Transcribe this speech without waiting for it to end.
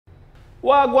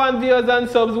Wagwan viewers and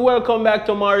subs, welcome back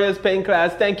to Mario's Paint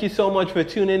Class. Thank you so much for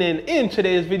tuning in. In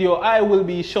today's video, I will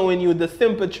be showing you the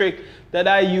simple trick that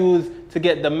I use to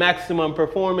get the maximum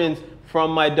performance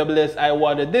from my WS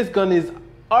Iwata. This gun is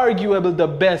arguably the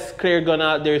best clear gun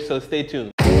out there, so stay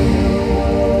tuned.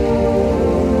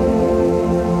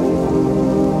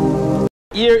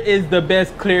 Here is the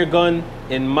best clear gun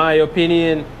in my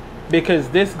opinion, because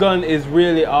this gun is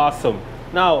really awesome.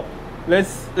 Now, let's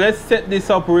set this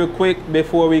up real quick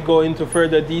before we go into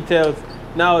further details.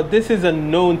 Now, this is a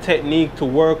known technique to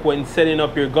work when setting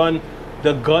up your gun.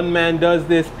 The Gunman does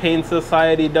this, Paint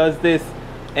Society does this,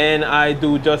 and I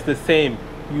do just the same.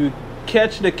 You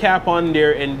catch the cap on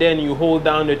there and then you hold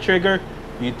down the trigger,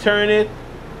 you turn it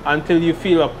until you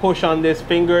feel a push on this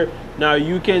finger. Now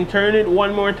you can turn it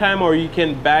one more time or you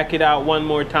can back it out one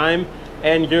more time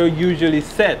and you're usually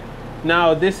set.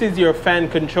 Now this is your fan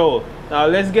control. Now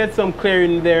let's get some clear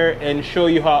in there and show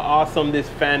you how awesome this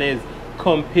fan is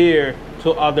compared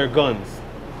to other guns.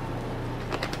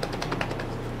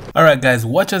 Alright guys,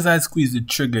 watch as I squeeze the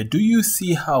trigger. Do you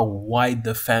see how wide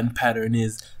the fan pattern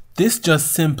is? This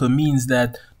just simply means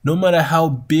that no matter how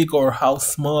big or how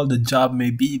small the job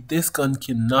may be, this gun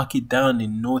can knock it down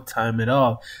in no time at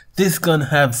all. This gun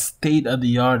has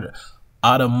state-of-the-art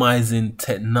atomizing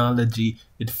technology.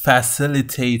 It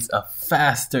facilitates a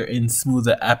faster and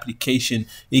smoother application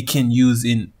it can use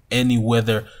in any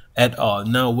weather at all.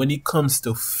 Now when it comes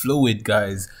to fluid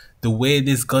guys, the way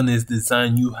this gun is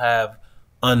designed, you have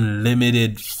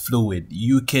unlimited fluid.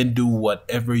 You can do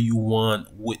whatever you want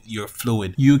with your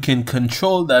fluid. You can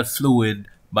control that fluid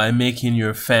by making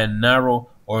your fan narrow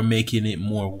or making it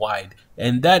more wide,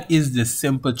 and that is the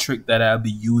simple trick that I'll be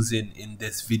using in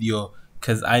this video,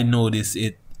 because I notice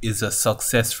it is a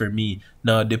success for me.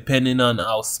 Now depending on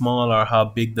how small or how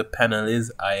big the panel is,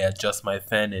 I adjust my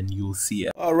fan and you'll see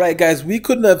it. Alright guys, we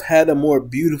couldn't have had a more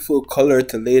beautiful color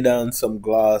to lay down some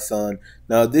gloss on.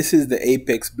 Now this is the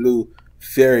Apex Blue.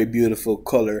 Very beautiful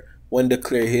color. When the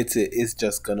clear hits it, it's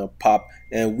just gonna pop,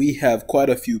 and we have quite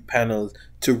a few panels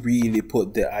to really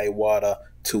put the Iwata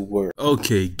to work.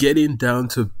 Okay, getting down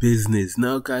to business.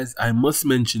 Now guys, I must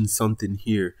mention something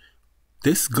here.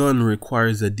 This gun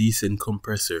requires a decent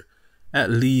compressor, at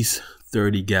least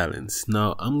 30 gallons.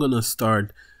 Now I'm gonna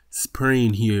start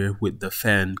spraying here with the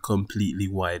fan completely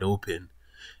wide open,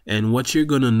 and what you're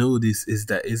gonna notice is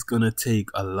that it's gonna take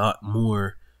a lot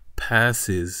more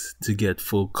passes to get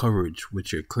full coverage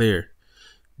with your clear,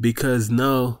 because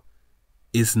now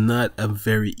it's not a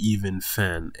very even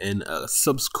fan. And a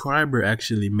subscriber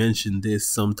actually mentioned this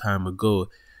some time ago,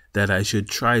 that I should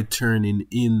try turning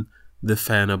in the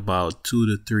fan about 2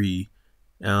 to 3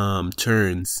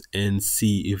 turns and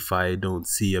see if I don't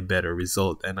see a better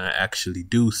result, and I actually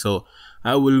do. So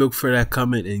I will look for that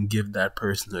comment and give that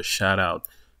person a shout out.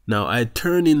 Now I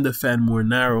turn in the fan more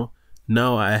narrow.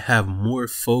 Now I have more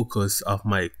focus of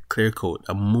my clear coat,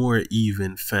 a more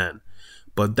even fan.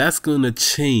 But that's gonna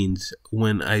change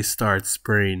when I start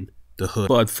spraying the hood.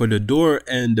 But for the door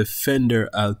and the fender,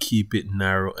 I'll keep it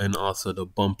narrow, and also the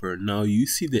bumper. Now you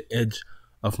see the edge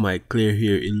of my clear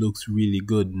here, it looks really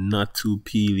good, not too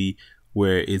peely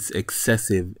where it's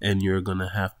excessive and you're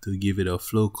gonna have to give it a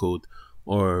flow coat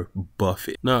or buff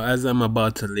it. Now as I'm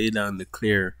about to lay down the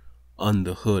clear on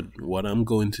the hood, what I'm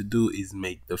going to do is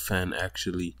make the fan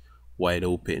actually wide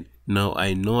open. Now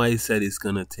I know I said it's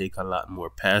gonna take a lot more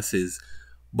passes,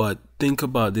 but think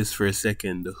about this for a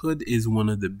second. The hood is one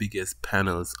of the biggest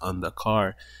panels on the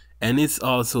car, and it's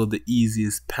also the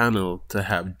easiest panel to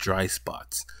have dry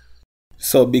spots.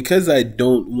 So because I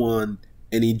don't want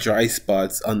any dry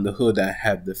spots on the hood, I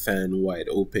have the fan wide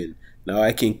open. Now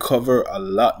I can cover a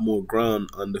lot more ground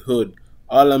on the hood.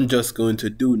 All I'm just going to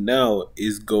do now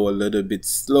is go a little bit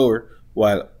slower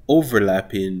while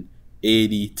overlapping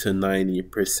 80 to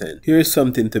 90%. Here's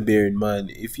something to bear in mind.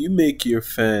 If you make your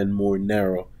fan more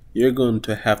narrow, you're going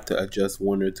to have to adjust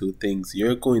one or two things.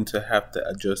 You're going to have to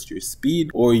adjust your speed,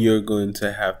 or you're going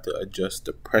to have to adjust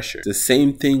the pressure. The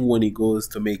same thing when it goes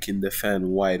to making the fan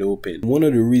wide open. One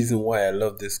of the reasons why I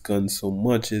love this gun so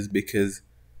much is because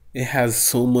it has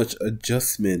so much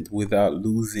adjustment without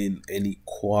losing any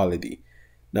quality.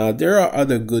 Now there are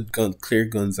other good clear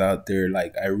guns out there,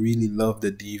 like I really love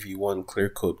the DV1 clear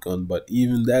coat gun, but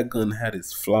even that gun had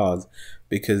its flaws,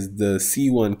 because the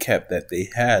C1 cap that they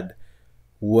had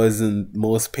wasn't,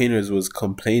 most painters was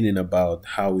complaining about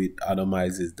how it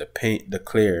atomizes the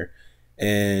clear,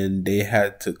 and they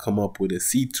had to come up with a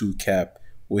C2 cap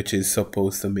which is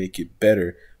supposed to make it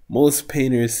better. Most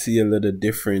painters see a little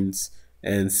difference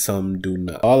and some do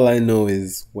not. All I know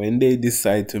is when they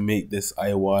decide to make this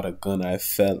Iwata gun, I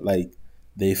felt like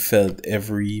they felt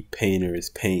every painter's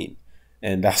pain.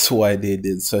 and that's why they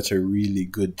did such a really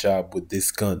good job with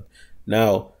this gun.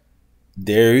 Now,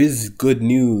 there is good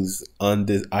news on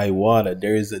this Iwata.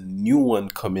 There is a new one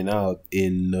coming out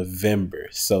in November,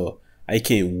 so I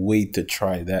can't wait to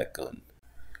try that gun.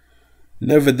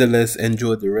 Nevertheless,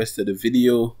 enjoy the rest of the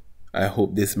video. I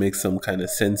hope this makes some kind of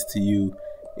sense to you.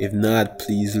 If not,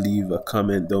 please leave a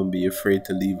comment. Don't be afraid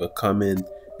to leave a comment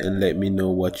and let me know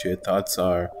what your thoughts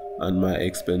are on my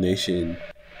explanation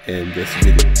in this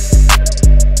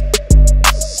video.